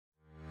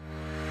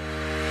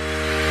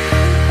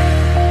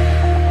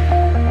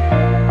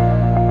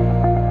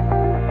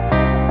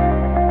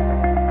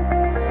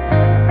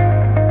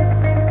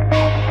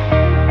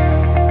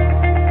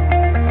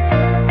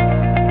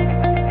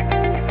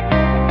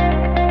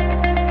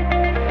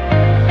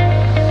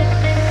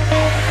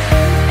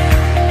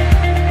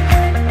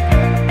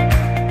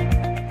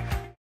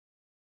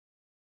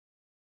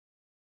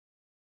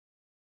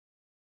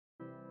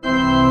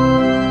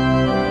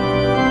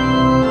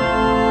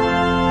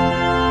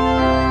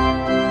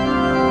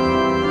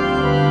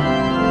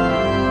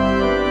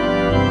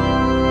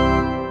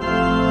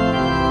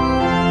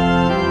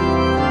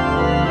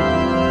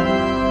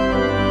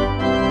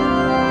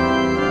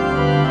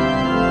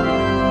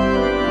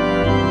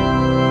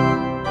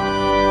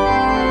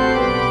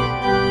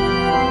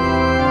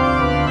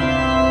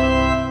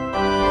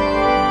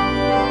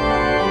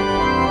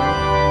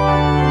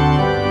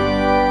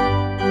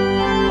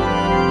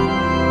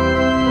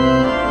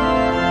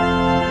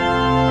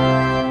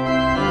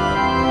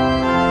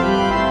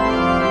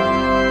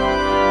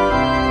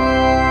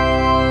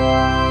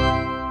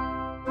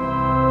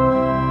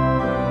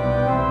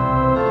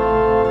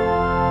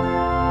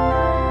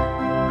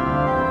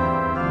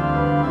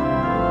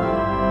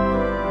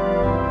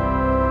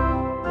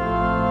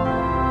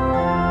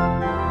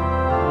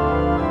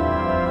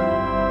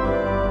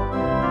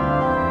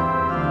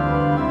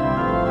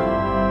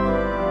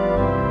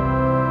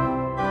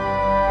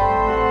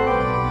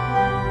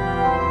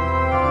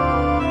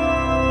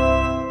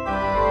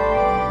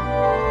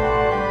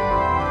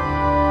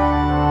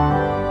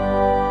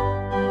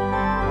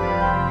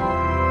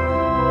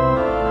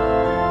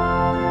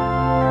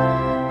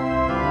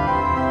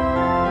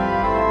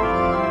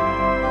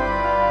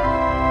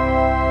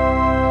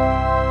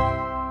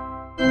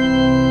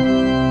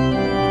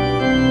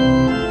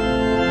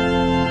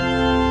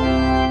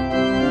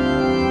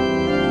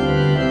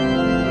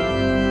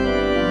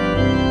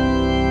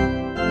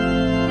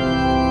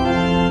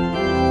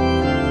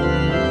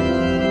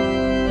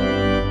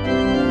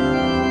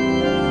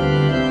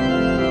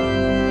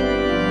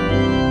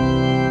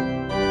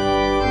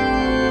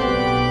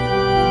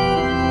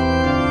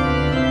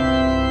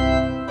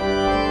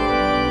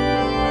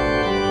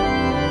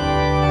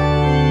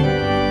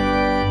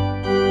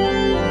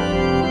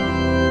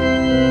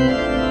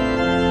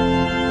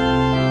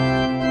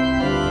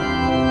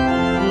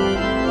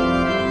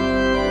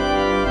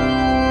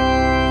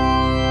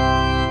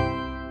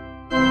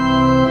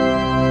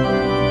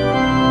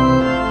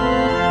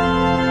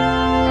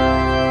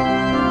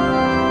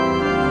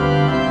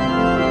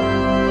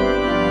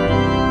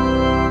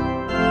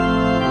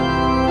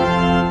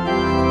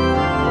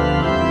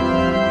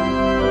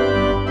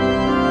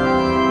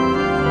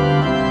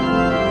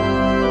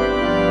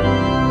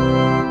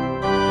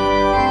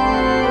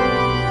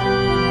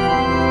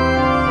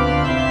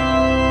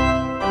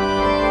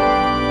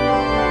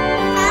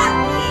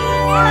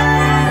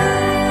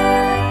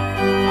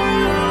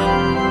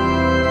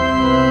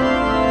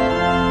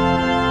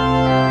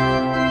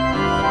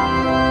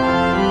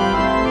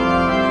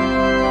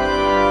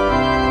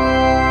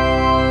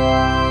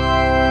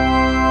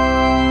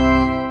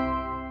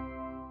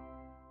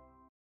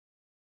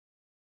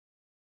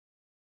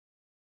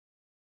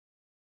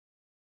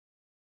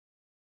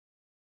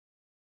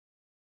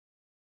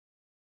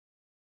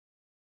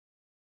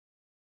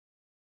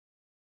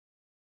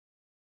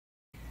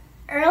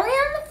Early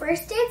on the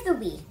first day of the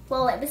week,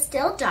 while it was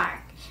still dark,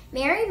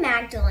 Mary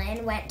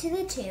Magdalene went to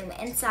the tomb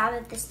and saw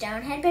that the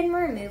stone had been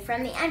removed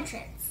from the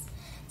entrance.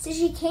 So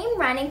she came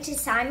running to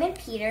Simon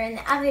Peter and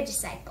the other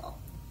disciple,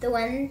 the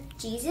one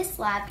Jesus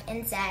loved,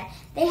 and said,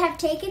 "They have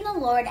taken the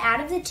Lord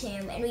out of the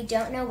tomb, and we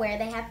don't know where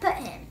they have put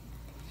him."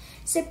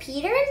 So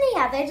Peter and the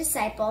other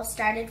disciple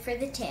started for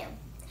the tomb.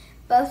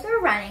 Both were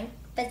running,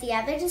 but the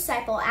other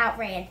disciple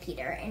outran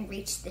Peter and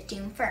reached the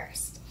tomb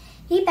first.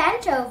 He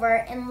bent over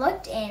and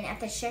looked in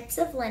at the strips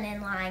of linen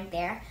lying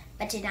there,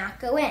 but did not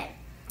go in.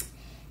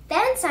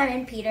 Then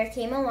Simon Peter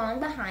came along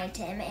behind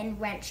him and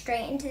went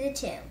straight into the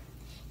tomb.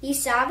 He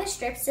saw the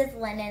strips of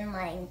linen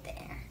lying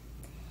there,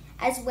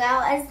 as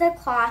well as the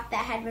cloth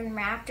that had been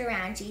wrapped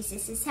around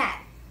Jesus' head.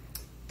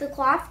 The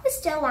cloth was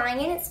still lying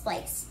in its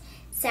place,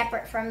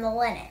 separate from the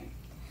linen.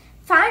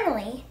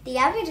 Finally, the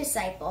other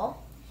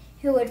disciple,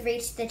 who had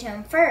reached the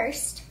tomb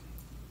first,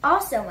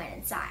 also went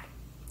inside.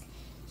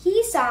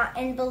 He saw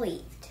and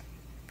believed.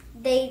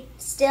 They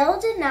still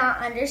did not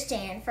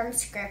understand from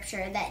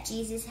Scripture that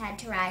Jesus had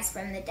to rise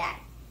from the dead.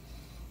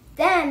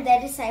 Then the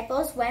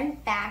disciples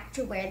went back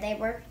to where they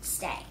were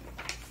staying.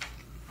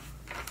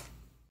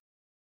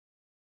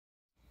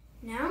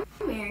 Now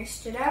Mary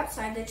stood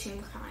outside the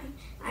tomb crying.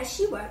 As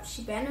she wept,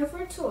 she bent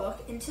over to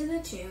look into the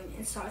tomb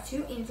and saw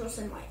two angels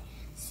in white,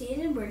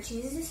 seated where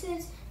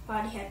Jesus'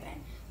 body had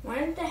been, one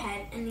at the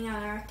head and the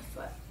other at the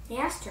foot. They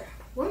asked her,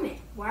 "Woman,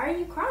 why are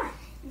you crying?"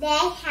 "They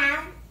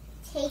have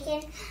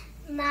taken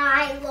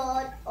my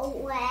Lord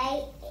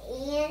away,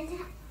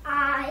 and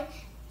I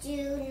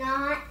do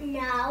not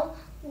know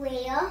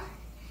where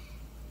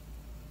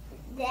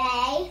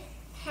they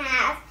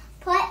have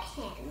put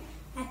him."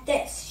 At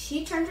this,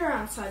 she turned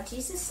around and saw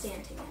Jesus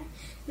standing there,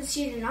 but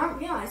she did not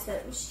realize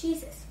that it was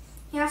Jesus.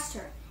 He asked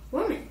her,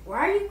 "Woman,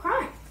 why are you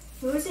crying?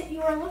 Who is it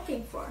you are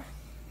looking for?"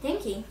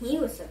 Thinking he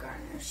was the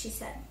gardener, she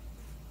said,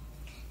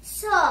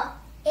 "Sir,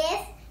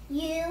 if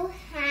you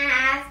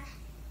have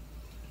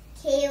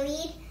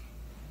carried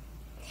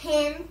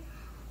him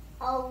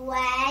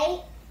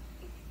away,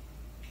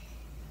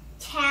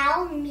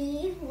 tell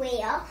me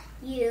where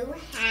you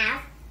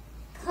have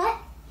put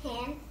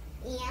him,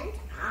 and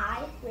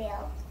I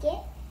will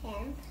get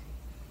him."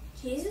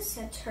 Jesus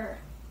said to her,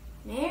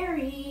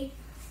 "Mary."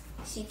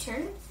 She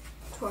turned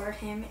toward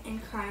him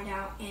and cried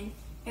out in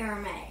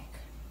Aramaic,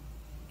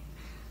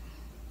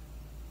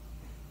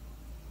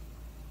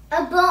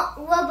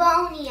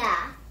 "Rabboni,"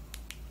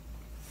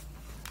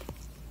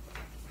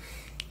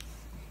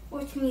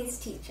 which means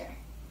teacher.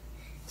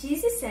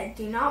 Jesus said,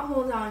 "Do not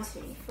hold on to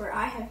me, for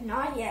I have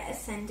not yet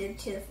ascended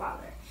to the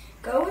Father.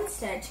 Go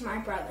instead to my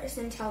brothers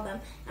and tell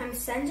them, I'm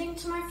ascending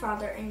to my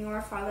Father and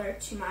your Father,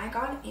 to my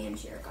God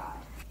and your God."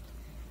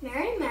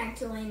 Mary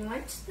Magdalene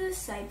went to the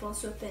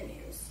disciples with the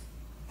news.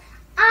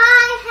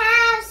 "I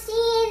have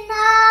seen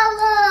the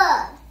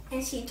Lord."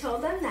 And she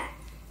told them that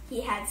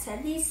he had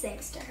said these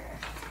things to her.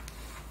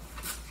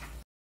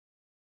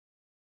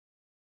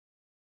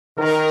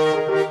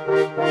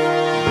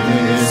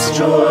 This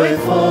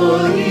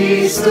joyful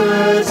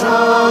Easter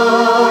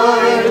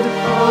tide,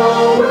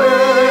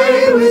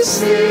 away with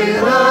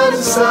sin and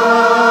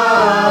sadness,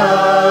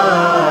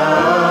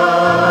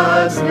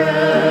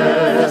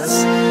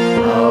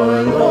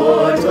 our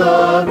Lord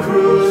the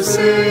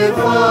crucified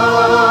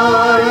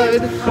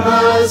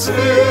has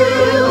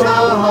filled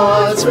our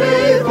hearts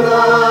with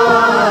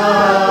gladness.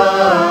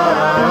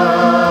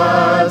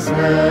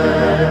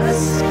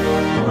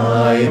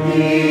 My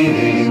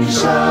being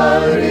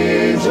shall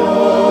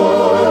rejoice,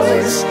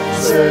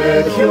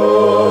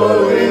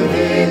 secure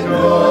within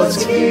God's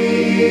keeping,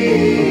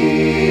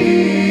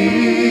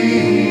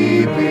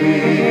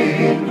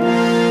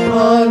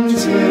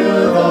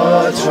 until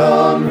the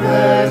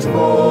trumpet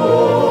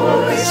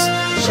voice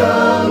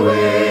shall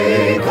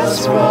wake us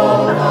from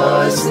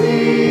our sleeping.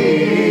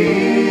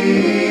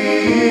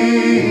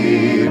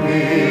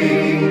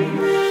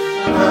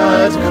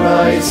 That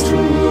Christ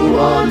who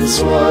once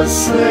was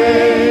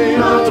slain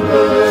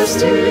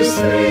outburst his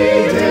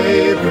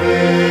 3-day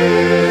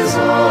prison.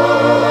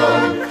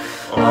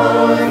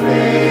 Our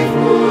faith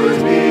would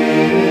be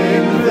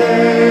in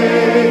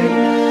vain,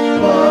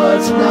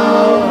 but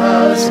now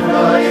has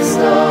Christ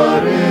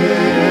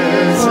arisen,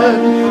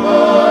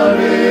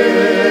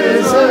 arisen,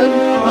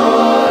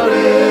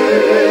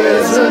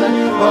 arisen,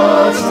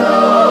 but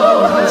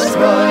now has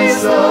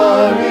Christ arisen.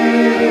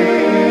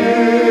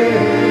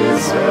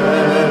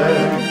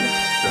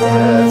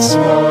 Death's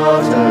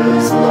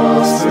waters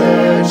lost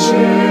their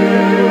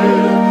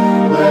chill,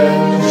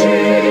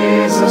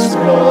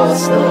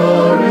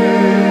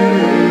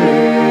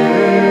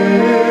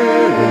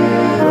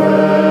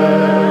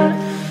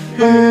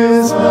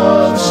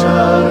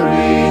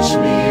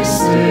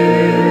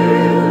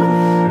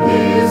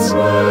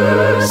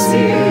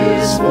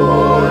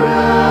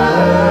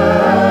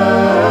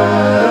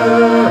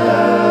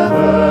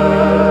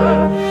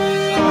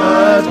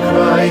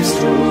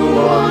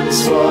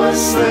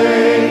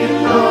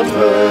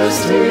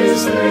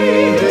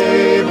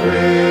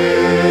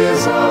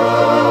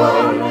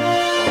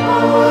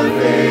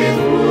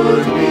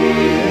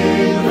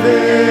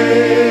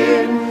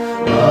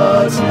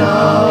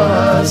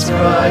 has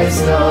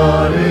Christ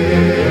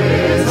arisen,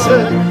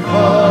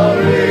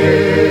 arisen,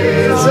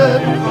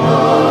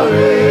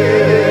 arisen,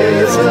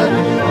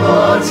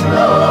 but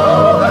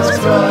now has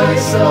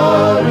Christ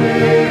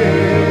arisen.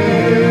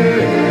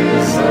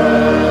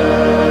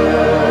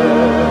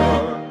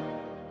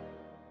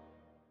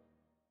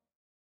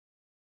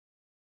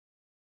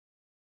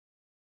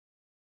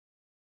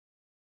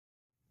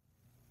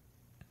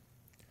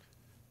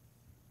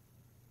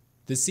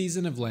 The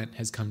season of Lent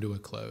has come to a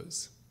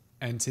close,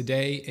 and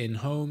today in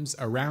homes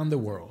around the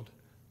world,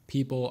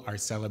 people are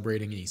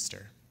celebrating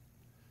Easter.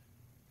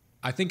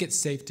 I think it's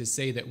safe to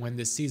say that when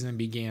this season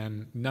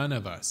began, none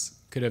of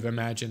us could have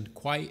imagined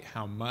quite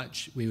how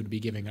much we would be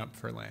giving up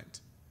for Lent.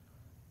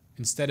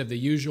 Instead of the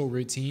usual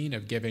routine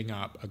of giving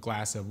up a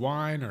glass of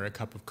wine or a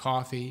cup of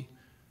coffee,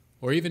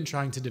 or even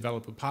trying to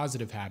develop a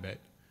positive habit,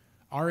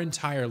 our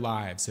entire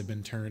lives have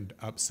been turned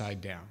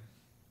upside down.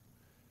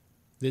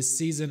 This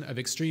season of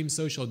extreme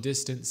social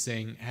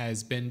distancing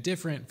has been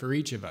different for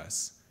each of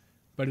us,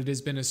 but it has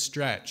been a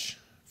stretch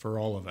for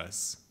all of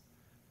us.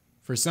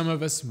 For some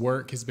of us,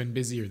 work has been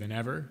busier than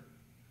ever.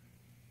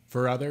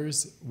 For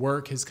others,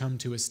 work has come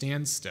to a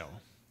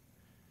standstill.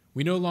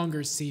 We no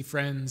longer see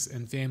friends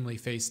and family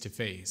face to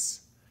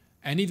face,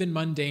 and even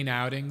mundane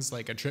outings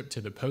like a trip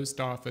to the post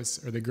office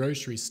or the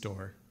grocery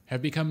store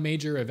have become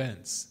major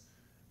events,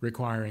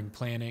 requiring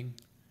planning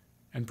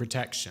and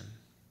protection.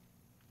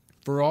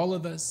 For all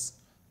of us,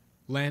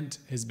 Lent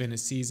has been a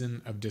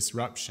season of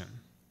disruption.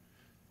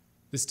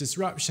 This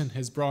disruption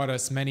has brought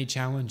us many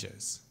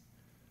challenges,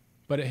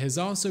 but it has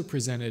also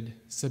presented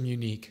some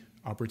unique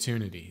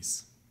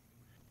opportunities.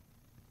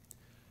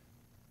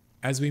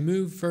 As we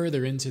move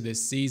further into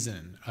this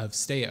season of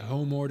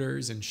stay-at-home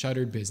orders and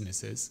shuttered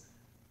businesses,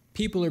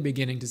 people are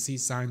beginning to see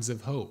signs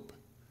of hope,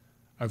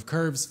 of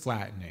curves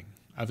flattening,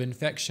 of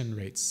infection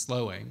rates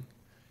slowing,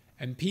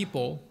 and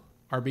people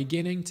are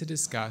beginning to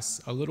discuss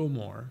a little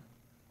more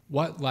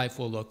what life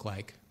will look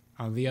like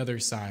on the other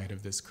side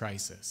of this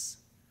crisis.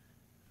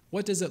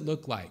 What does it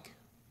look like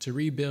to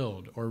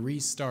rebuild or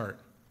restart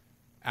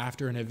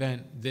after an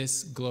event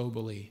this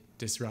globally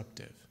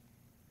disruptive?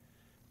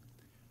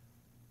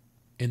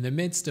 In the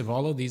midst of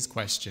all of these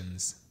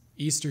questions,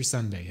 Easter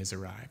Sunday has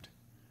arrived,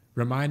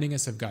 reminding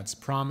us of God's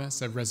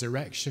promise of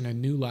resurrection and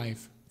new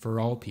life for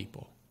all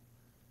people.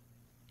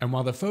 And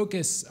while the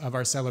focus of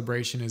our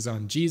celebration is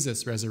on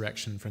Jesus'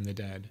 resurrection from the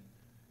dead,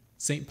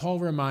 St. Paul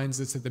reminds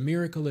us that the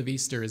miracle of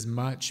Easter is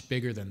much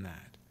bigger than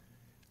that.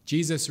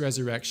 Jesus'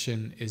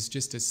 resurrection is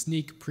just a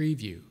sneak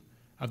preview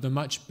of the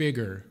much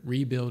bigger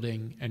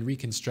rebuilding and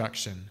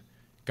reconstruction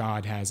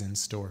God has in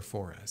store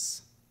for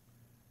us.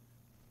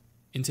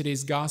 In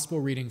today's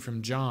gospel reading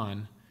from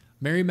John,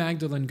 Mary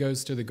Magdalene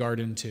goes to the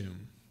garden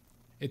tomb.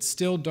 It's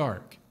still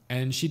dark,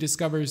 and she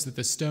discovers that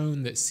the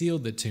stone that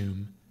sealed the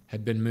tomb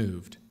had been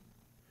moved.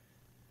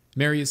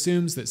 Mary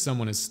assumes that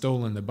someone has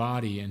stolen the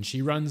body, and she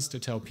runs to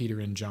tell Peter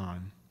and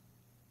John.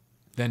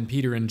 Then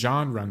Peter and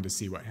John run to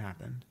see what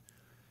happened,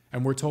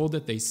 and we're told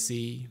that they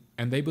see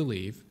and they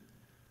believe,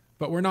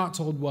 but we're not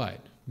told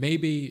what.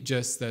 Maybe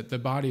just that the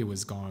body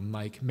was gone,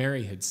 like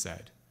Mary had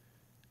said,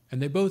 and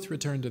they both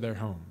return to their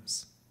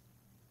homes.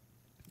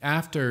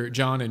 After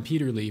John and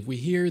Peter leave, we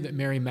hear that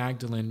Mary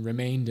Magdalene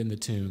remained in the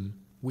tomb,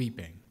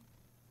 weeping.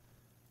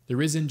 The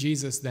risen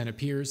Jesus then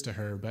appears to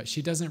her, but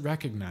she doesn't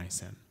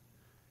recognize him.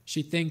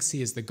 She thinks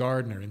he is the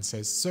gardener and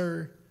says,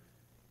 "Sir,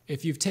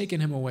 if you've taken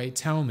him away,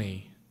 tell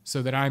me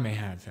so that I may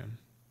have him."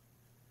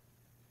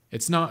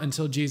 It's not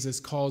until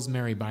Jesus calls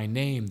Mary by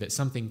name that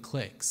something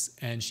clicks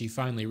and she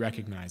finally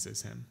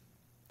recognizes him.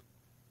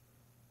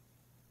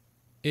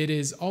 It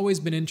has always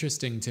been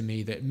interesting to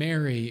me that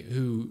Mary,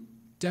 who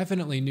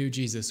definitely knew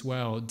Jesus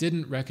well,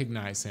 didn't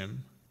recognize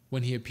him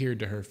when he appeared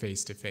to her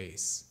face to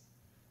face.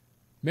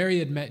 Mary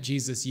had met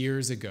Jesus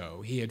years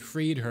ago. He had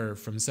freed her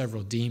from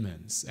several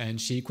demons,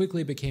 and she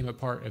quickly became a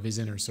part of his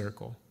inner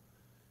circle.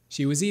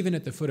 She was even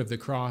at the foot of the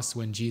cross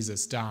when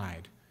Jesus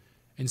died,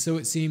 and so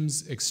it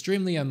seems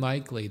extremely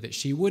unlikely that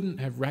she wouldn't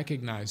have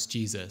recognized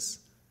Jesus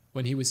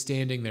when he was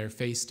standing there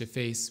face to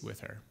face with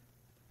her.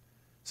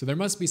 So there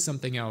must be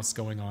something else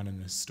going on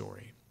in this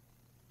story.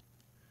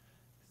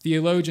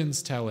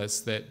 Theologians tell us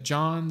that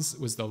John's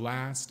was the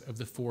last of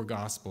the 4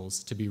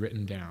 Gospels to be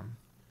written down.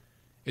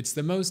 It's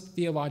the most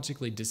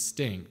theologically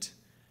distinct,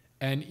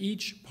 and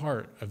each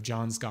part of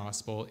John's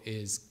Gospel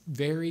is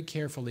very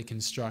carefully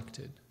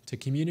constructed to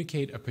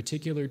communicate a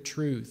particular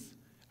truth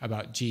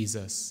about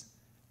Jesus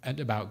and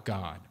about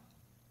God.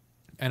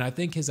 And I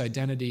think his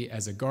identity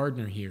as a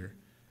gardener here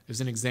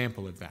is an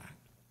example of that.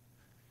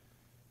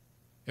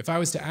 If I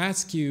was to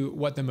ask you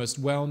what the most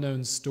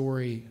well-known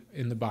story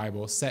in the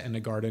Bible set in a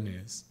garden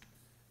is,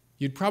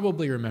 you'd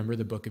probably remember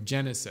the book of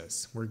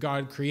Genesis, where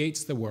God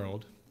creates the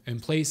world and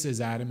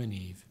places Adam and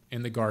Eve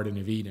in the Garden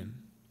of Eden.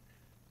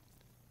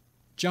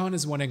 John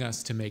is wanting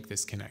us to make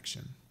this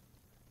connection.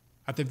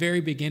 At the very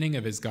beginning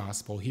of his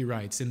gospel, he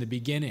writes, "In the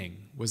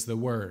beginning was the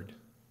Word,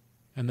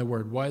 and the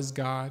Word was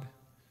God,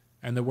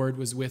 and the Word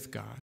was with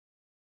God."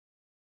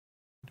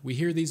 We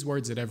hear these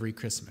words at every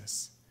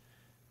Christmas.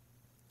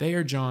 They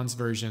are John's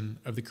version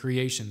of the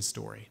creation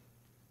story.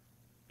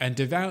 And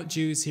devout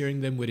Jews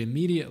hearing them would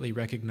immediately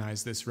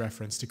recognize this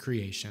reference to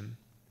creation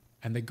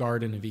and the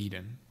Garden of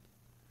Eden.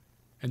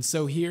 And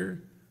so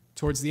here,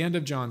 towards the end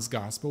of John's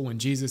gospel, when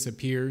Jesus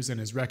appears and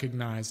is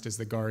recognized as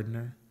the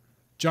gardener,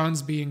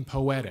 John's being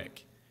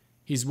poetic.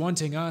 He's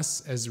wanting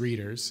us as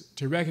readers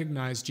to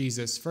recognize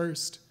Jesus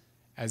first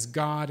as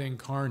God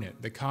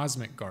incarnate, the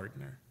cosmic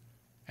gardener,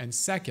 and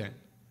second,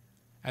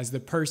 as the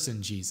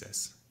person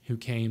Jesus who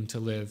came to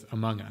live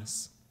among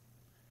us.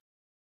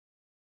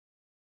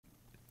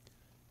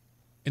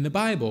 In the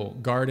Bible,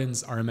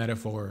 gardens are a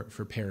metaphor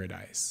for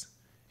paradise.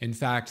 In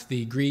fact,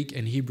 the Greek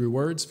and Hebrew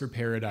words for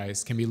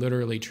paradise can be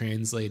literally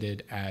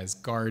translated as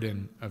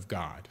garden of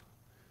God.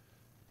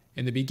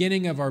 In the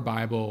beginning of our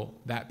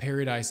Bible, that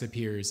paradise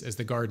appears as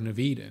the Garden of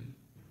Eden,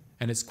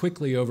 and it's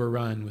quickly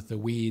overrun with the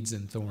weeds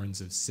and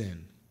thorns of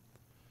sin.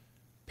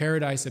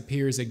 Paradise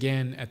appears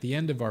again at the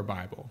end of our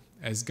Bible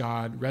as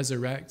God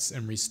resurrects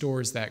and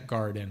restores that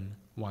garden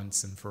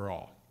once and for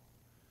all.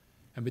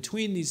 And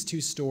between these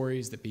two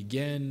stories that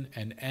begin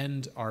and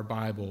end our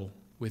Bible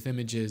with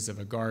images of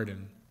a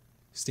garden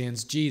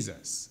stands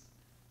Jesus,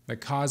 the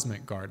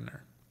cosmic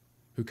gardener,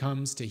 who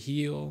comes to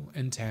heal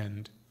and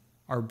tend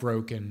our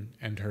broken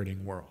and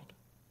hurting world.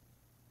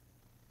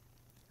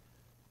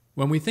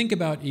 When we think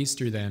about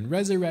Easter then,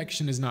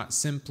 resurrection is not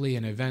simply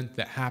an event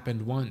that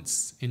happened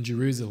once in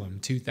Jerusalem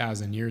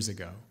 2,000 years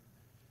ago.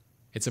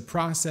 It's a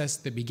process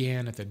that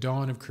began at the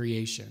dawn of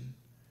creation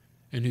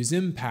and whose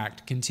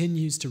impact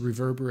continues to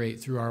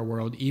reverberate through our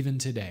world even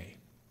today.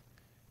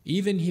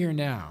 Even here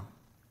now,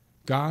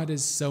 God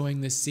is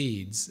sowing the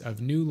seeds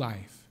of new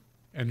life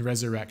and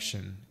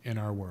resurrection in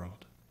our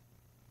world.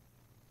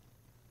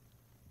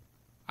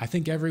 I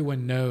think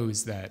everyone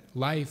knows that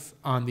life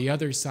on the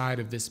other side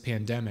of this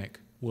pandemic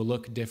will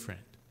look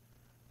different.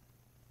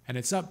 And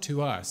it's up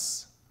to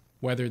us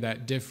whether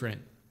that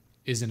different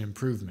is an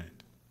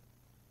improvement.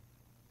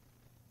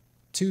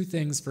 Two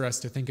things for us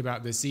to think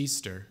about this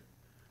Easter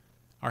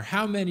are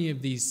how many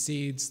of these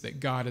seeds that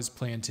God is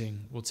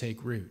planting will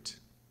take root,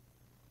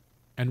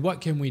 and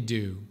what can we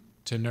do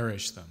to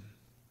nourish them.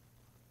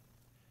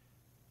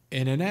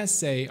 In an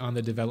essay on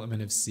the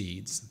development of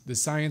seeds, the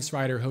science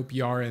writer Hope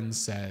Yaron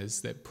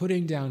says that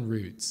putting down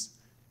roots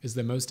is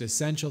the most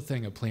essential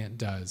thing a plant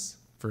does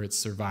for its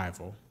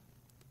survival.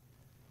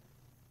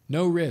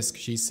 No risk,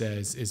 she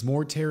says, is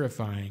more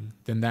terrifying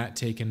than that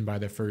taken by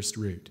the first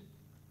root.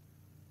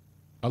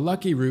 A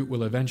lucky root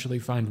will eventually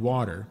find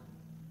water,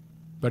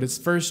 but its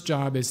first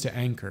job is to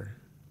anchor.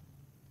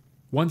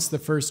 Once the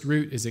first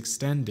root is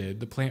extended,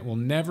 the plant will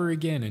never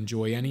again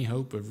enjoy any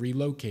hope of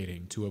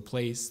relocating to a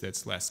place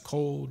that's less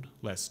cold,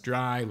 less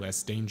dry,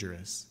 less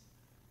dangerous.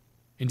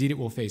 Indeed, it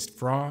will face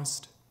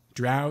frost,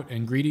 drought,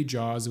 and greedy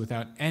jaws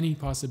without any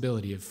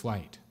possibility of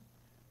flight.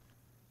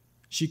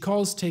 She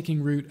calls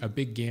taking root a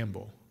big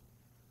gamble.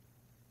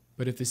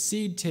 But if the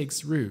seed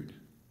takes root,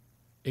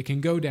 it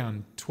can go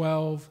down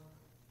 12,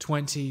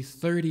 20,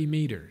 30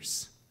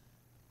 meters,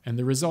 and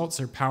the results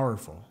are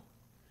powerful.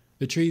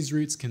 The tree's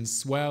roots can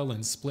swell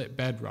and split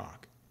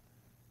bedrock.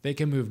 They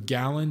can move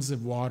gallons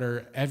of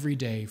water every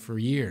day for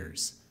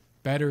years,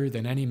 better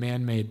than any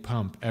man-made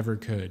pump ever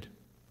could.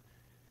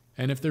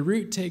 And if the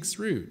root takes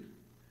root,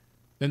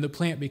 then the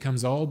plant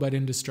becomes all but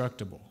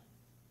indestructible.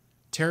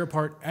 Tear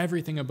apart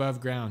everything above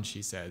ground,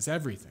 she says,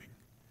 everything.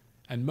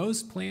 And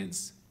most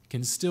plants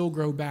can still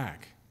grow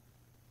back,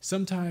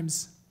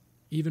 sometimes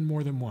even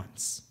more than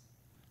once.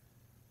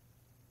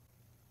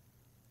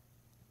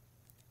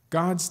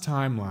 God's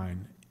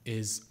timeline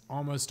is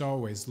almost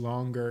always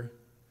longer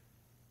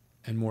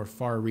and more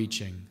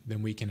far-reaching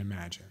than we can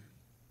imagine.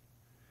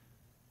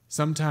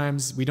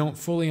 Sometimes we don't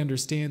fully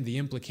understand the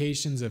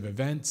implications of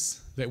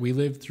events that we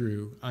live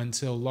through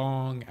until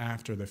long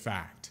after the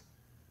fact.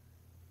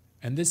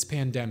 And this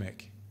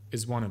pandemic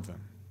is one of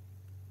them.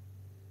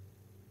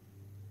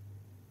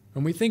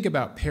 When we think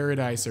about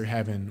paradise or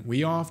heaven,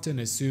 we often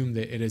assume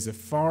that it is a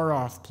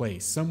far-off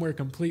place, somewhere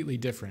completely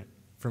different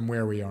from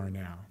where we are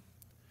now.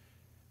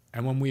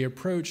 And when we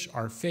approach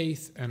our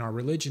faith and our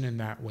religion in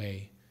that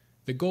way,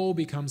 the goal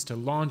becomes to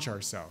launch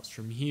ourselves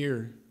from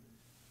here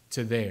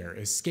to there,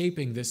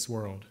 escaping this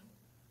world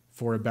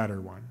for a better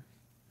one.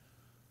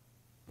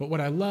 But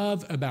what I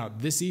love about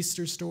this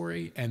Easter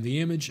story and the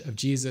image of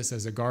Jesus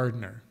as a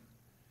gardener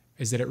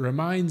is that it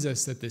reminds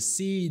us that the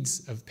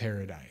seeds of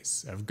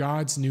paradise, of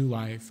God's new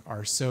life,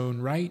 are sown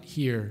right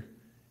here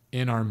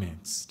in our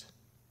midst.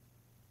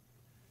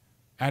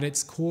 At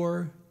its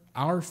core,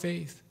 our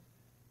faith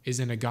is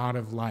in a God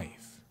of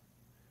life,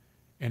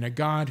 and a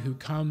God who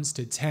comes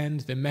to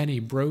tend the many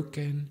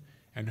broken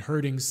and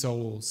hurting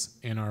souls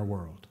in our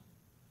world.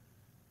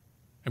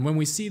 And when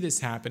we see this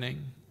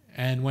happening,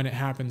 and when it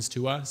happens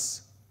to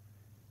us,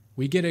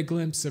 we get a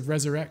glimpse of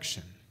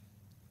resurrection.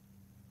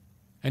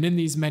 And in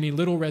these many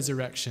little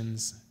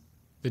resurrections,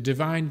 the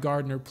divine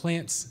gardener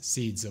plants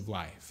seeds of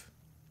life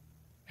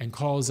and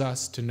calls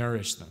us to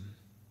nourish them.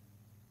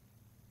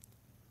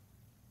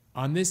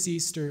 On this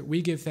Easter,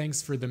 we give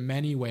thanks for the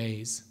many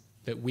ways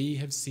that we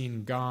have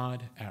seen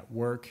God at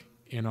work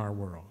in our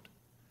world.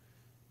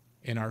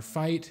 In our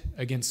fight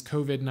against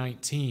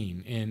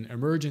COVID-19 in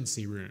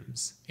emergency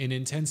rooms, in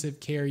intensive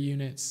care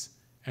units,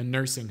 and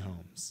nursing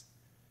homes.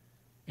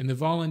 In the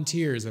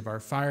volunteers of our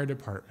fire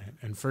department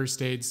and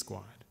first aid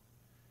squad.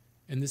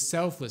 In the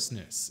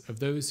selflessness of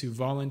those who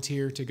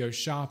volunteer to go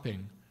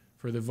shopping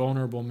for the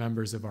vulnerable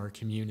members of our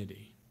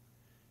community.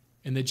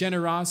 In the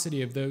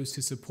generosity of those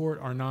who support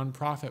our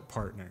nonprofit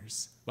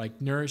partners,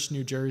 like Nourish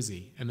New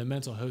Jersey and the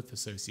Mental Health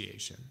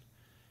Association.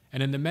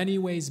 And in the many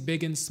ways,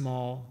 big and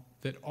small,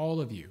 that all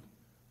of you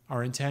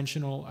are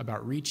intentional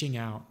about reaching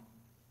out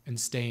and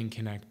staying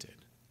connected.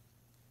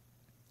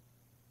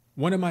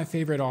 One of my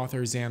favorite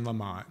authors, Anne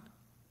Lamott,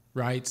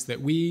 writes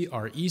that we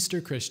are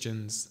Easter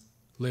Christians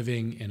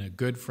living in a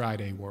Good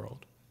Friday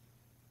world.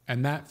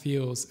 And that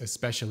feels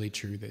especially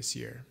true this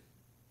year.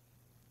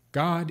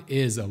 God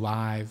is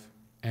alive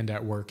and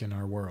at work in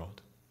our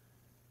world,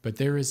 but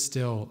there is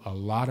still a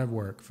lot of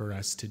work for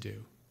us to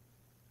do.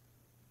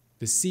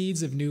 The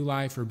seeds of new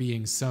life are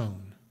being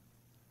sown.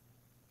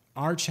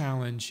 Our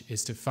challenge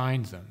is to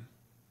find them,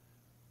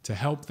 to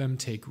help them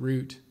take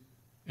root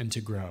and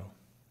to grow.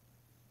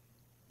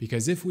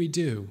 Because if we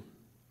do,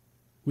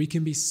 we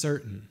can be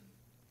certain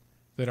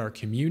that our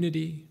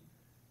community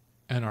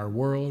and our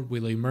world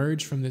will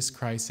emerge from this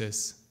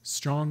crisis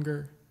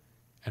stronger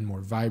and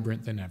more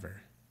vibrant than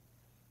ever.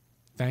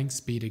 Thanks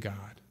be to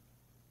God.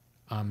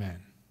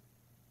 Amen.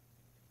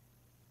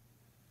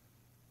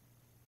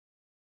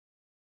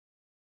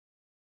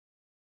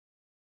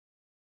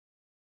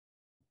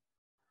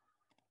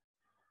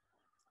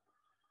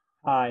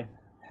 Hi,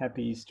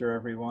 happy Easter,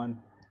 everyone.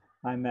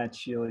 I'm Matt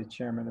Sheely,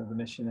 Chairman of the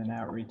Mission and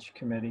Outreach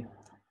Committee.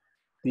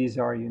 These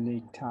are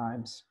unique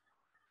times,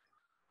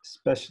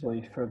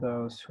 especially for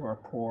those who are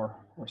poor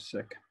or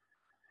sick.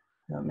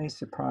 Now, it may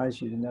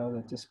surprise you to know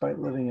that despite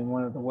living in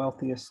one of the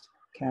wealthiest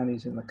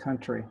counties in the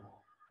country,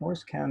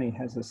 Morris County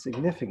has a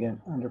significant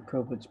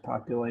underprivileged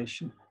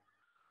population.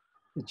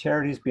 The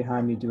charities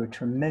behind me do a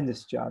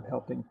tremendous job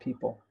helping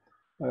people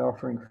by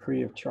offering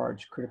free of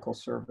charge critical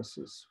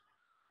services.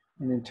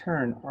 And in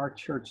turn, our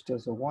church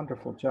does a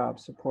wonderful job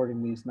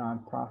supporting these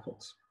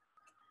nonprofits.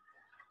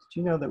 Did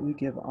you know that we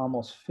give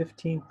almost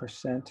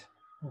 15%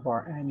 of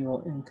our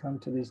annual income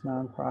to these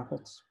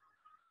nonprofits?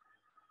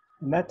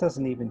 And that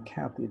doesn't even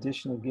count the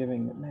additional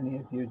giving that many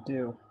of you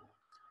do.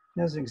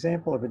 And as an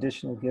example of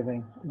additional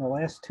giving, in the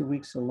last 2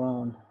 weeks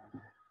alone,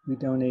 we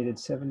donated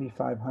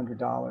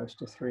 $7,500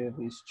 to 3 of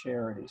these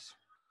charities.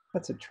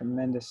 That's a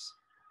tremendous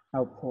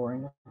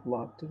outpouring of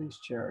love to these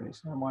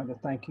charities, and I wanted to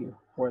thank you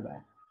for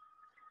that.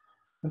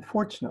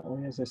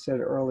 Unfortunately, as I said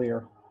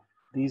earlier,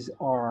 these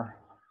are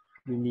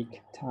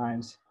unique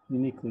times,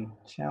 uniquely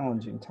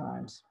challenging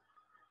times.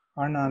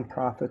 Our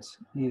nonprofits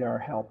need our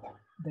help.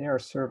 They are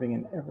serving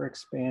an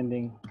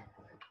ever-expanding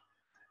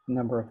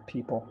number of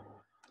people.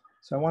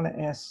 So I want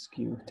to ask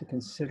you to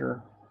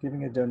consider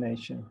giving a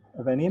donation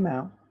of any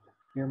amount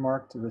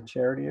earmarked to the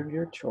charity of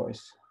your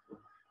choice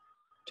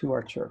to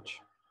our church.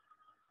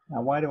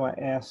 Now, why do I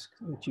ask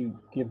that you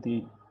give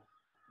the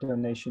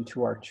donation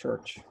to our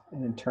church,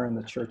 and in turn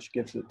the church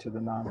gives it to the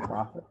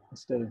nonprofit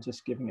instead of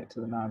just giving it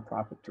to the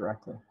nonprofit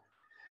directly?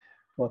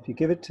 Well, if you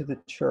give it to the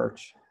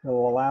church, it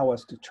will allow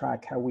us to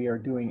track how we are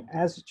doing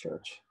as a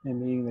church in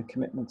meeting the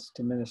commitments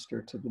to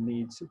minister to the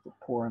needs of the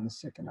poor and the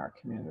sick in our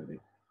community.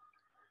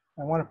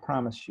 I want to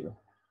promise you,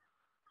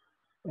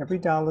 every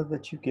dollar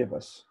that you give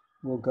us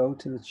will go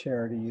to the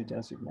charity you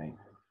designate.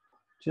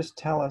 Just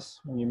tell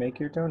us when you make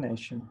your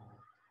donation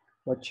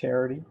what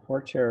charity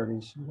or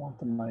charities you want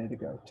the money to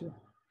go to.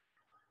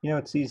 You know,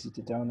 it's easy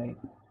to donate.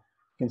 You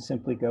can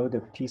simply go to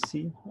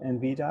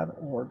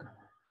pcnv.org,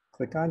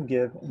 click on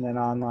Give, and then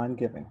Online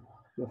Giving.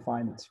 You'll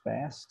find it's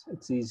fast,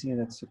 it's easy, and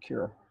it's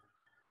secure.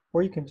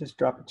 Or you can just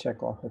drop a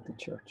check off at the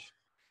church.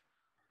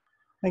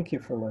 Thank you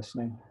for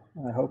listening,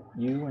 and I hope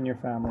you and your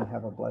family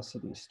have a blessed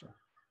Easter.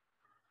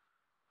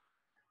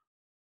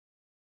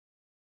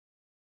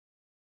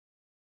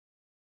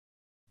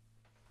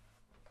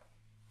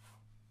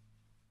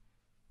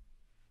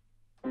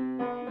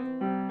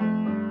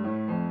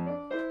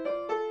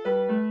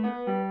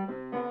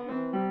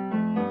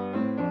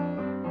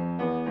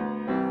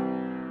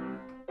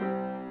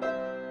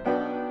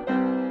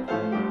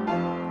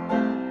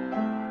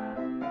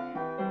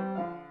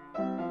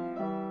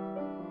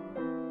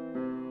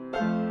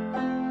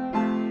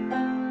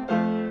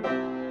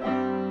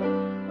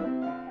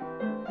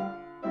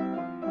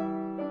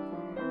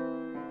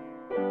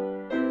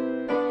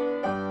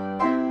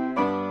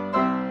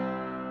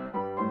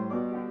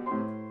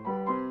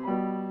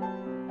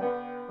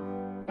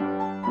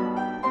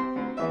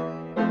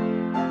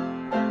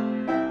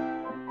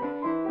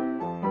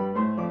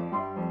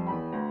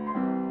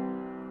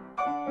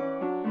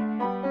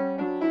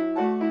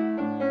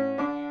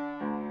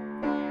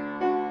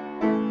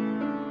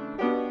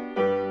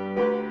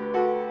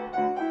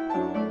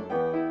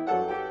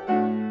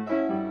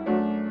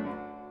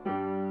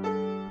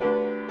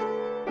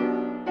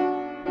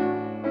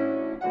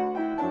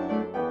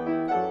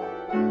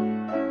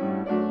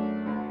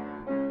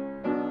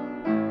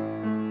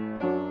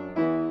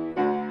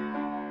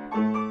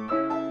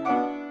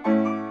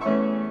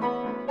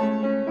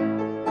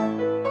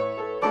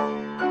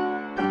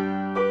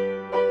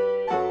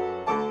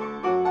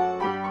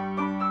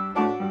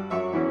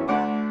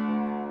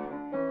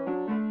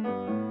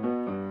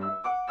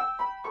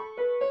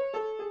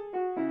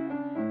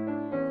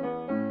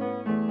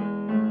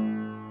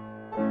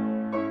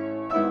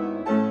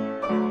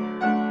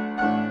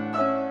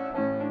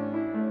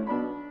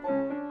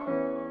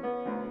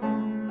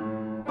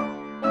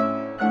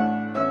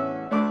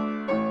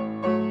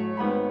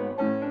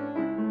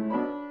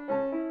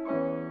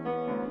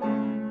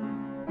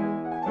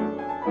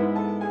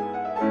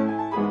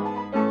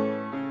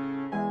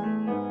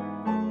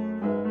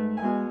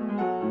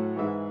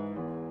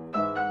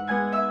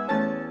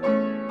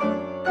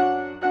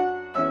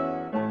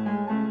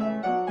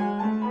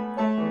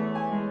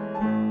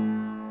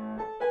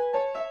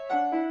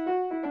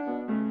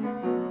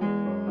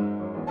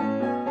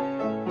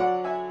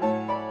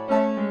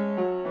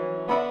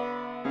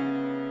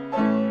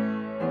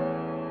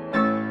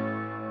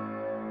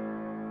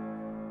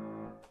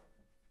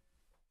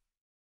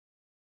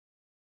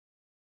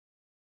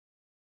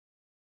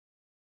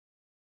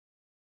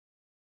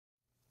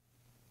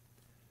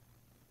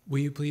 Will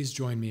you please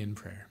join me in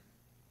prayer?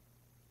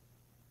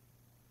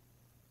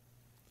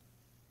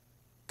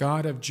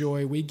 God of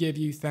joy, we give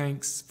you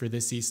thanks for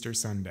this Easter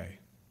Sunday.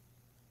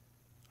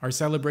 Our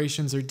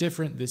celebrations are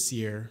different this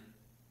year,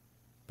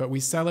 but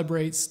we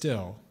celebrate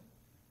still,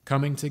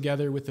 coming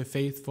together with the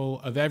faithful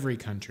of every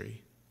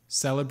country,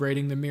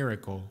 celebrating the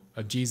miracle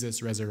of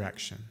Jesus'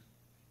 resurrection.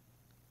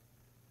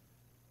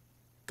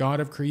 God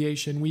of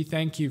creation, we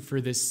thank you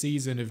for this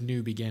season of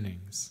new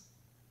beginnings.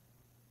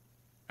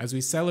 As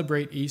we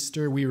celebrate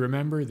Easter, we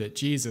remember that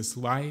Jesus'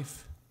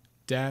 life,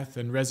 death,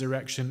 and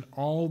resurrection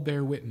all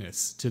bear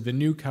witness to the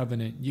new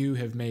covenant you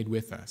have made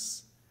with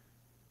us.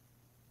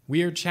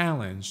 We are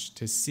challenged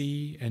to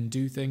see and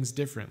do things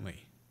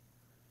differently,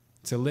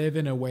 to live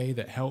in a way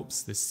that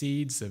helps the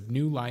seeds of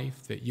new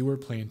life that you are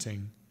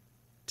planting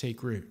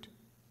take root.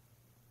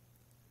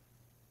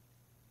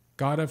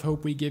 God of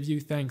hope, we give you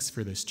thanks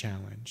for this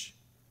challenge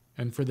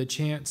and for the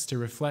chance to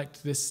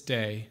reflect this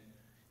day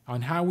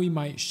on how we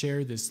might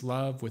share this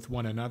love with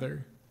one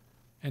another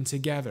and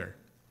together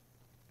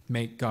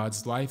make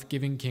God's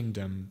life-giving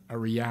kingdom a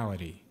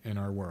reality in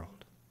our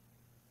world.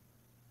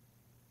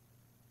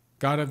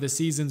 God of the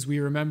seasons, we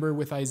remember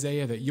with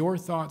Isaiah that your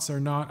thoughts are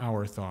not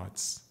our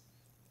thoughts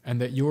and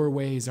that your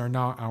ways are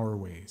not our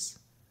ways.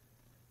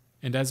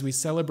 And as we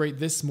celebrate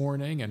this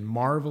morning and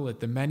marvel at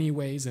the many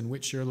ways in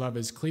which your love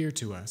is clear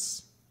to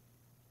us,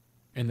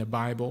 in the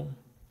Bible,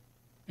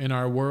 in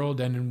our world,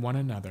 and in one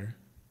another,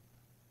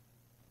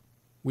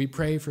 we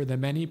pray for the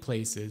many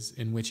places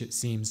in which it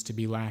seems to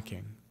be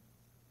lacking.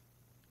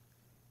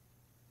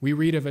 We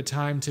read of a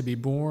time to be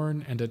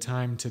born and a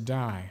time to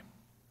die,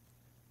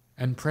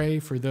 and pray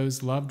for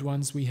those loved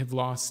ones we have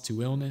lost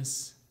to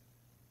illness,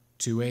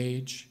 to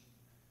age,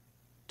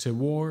 to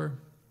war,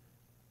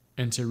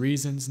 and to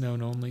reasons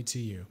known only to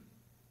you.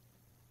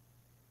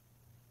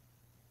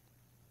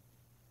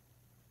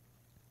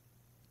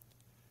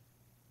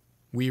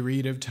 We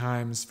read of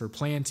times for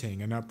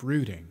planting and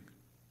uprooting,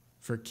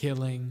 for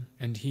killing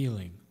and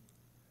healing,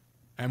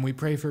 and we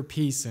pray for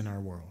peace in our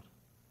world.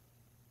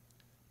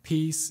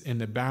 Peace in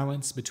the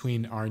balance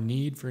between our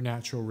need for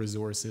natural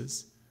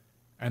resources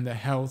and the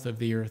health of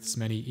the earth's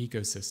many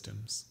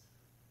ecosystems.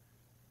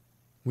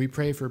 We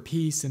pray for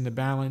peace in the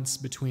balance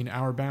between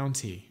our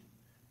bounty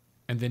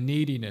and the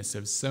neediness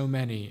of so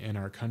many in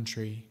our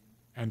country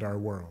and our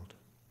world.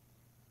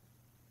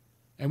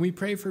 And we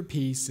pray for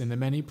peace in the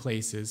many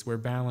places where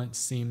balance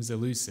seems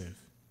elusive,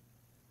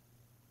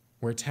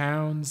 where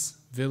towns,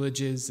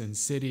 villages, and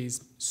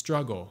cities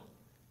struggle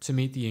to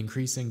meet the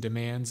increasing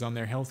demands on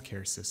their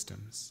healthcare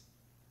systems,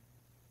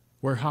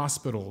 where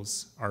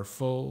hospitals are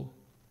full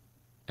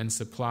and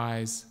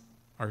supplies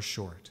are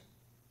short,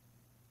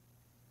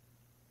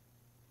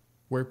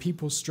 where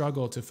people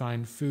struggle to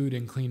find food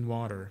and clean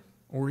water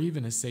or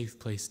even a safe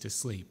place to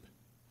sleep,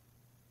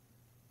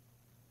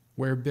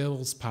 where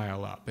bills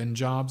pile up and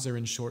jobs are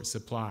in short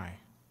supply,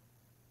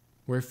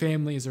 where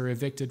families are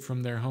evicted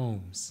from their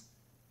homes,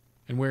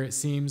 and where it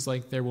seems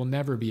like there will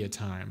never be a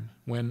time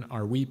when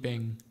our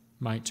weeping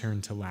might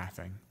turn to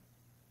laughing.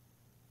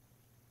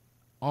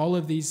 All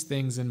of these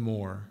things and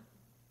more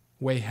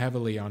weigh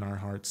heavily on our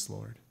hearts,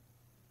 Lord.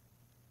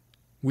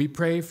 We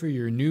pray for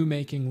your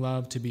new-making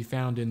love to be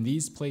found in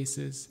these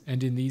places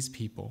and in these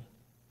people,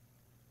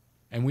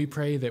 and we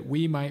pray that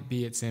we might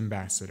be its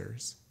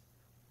ambassadors,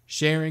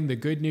 sharing the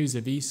good news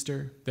of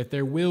Easter that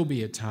there will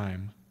be a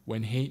time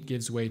when hate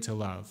gives way to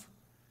love,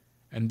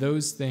 and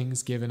those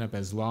things given up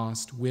as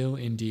lost will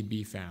indeed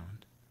be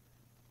found.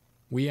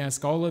 We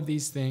ask all of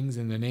these things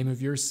in the name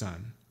of your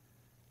Son,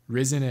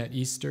 risen at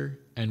Easter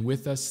and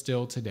with us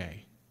still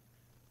today.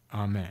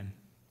 Amen.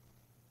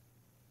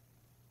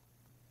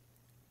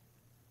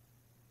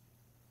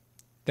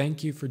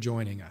 Thank you for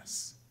joining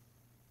us.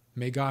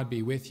 May God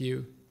be with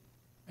you,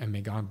 and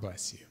may God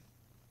bless you.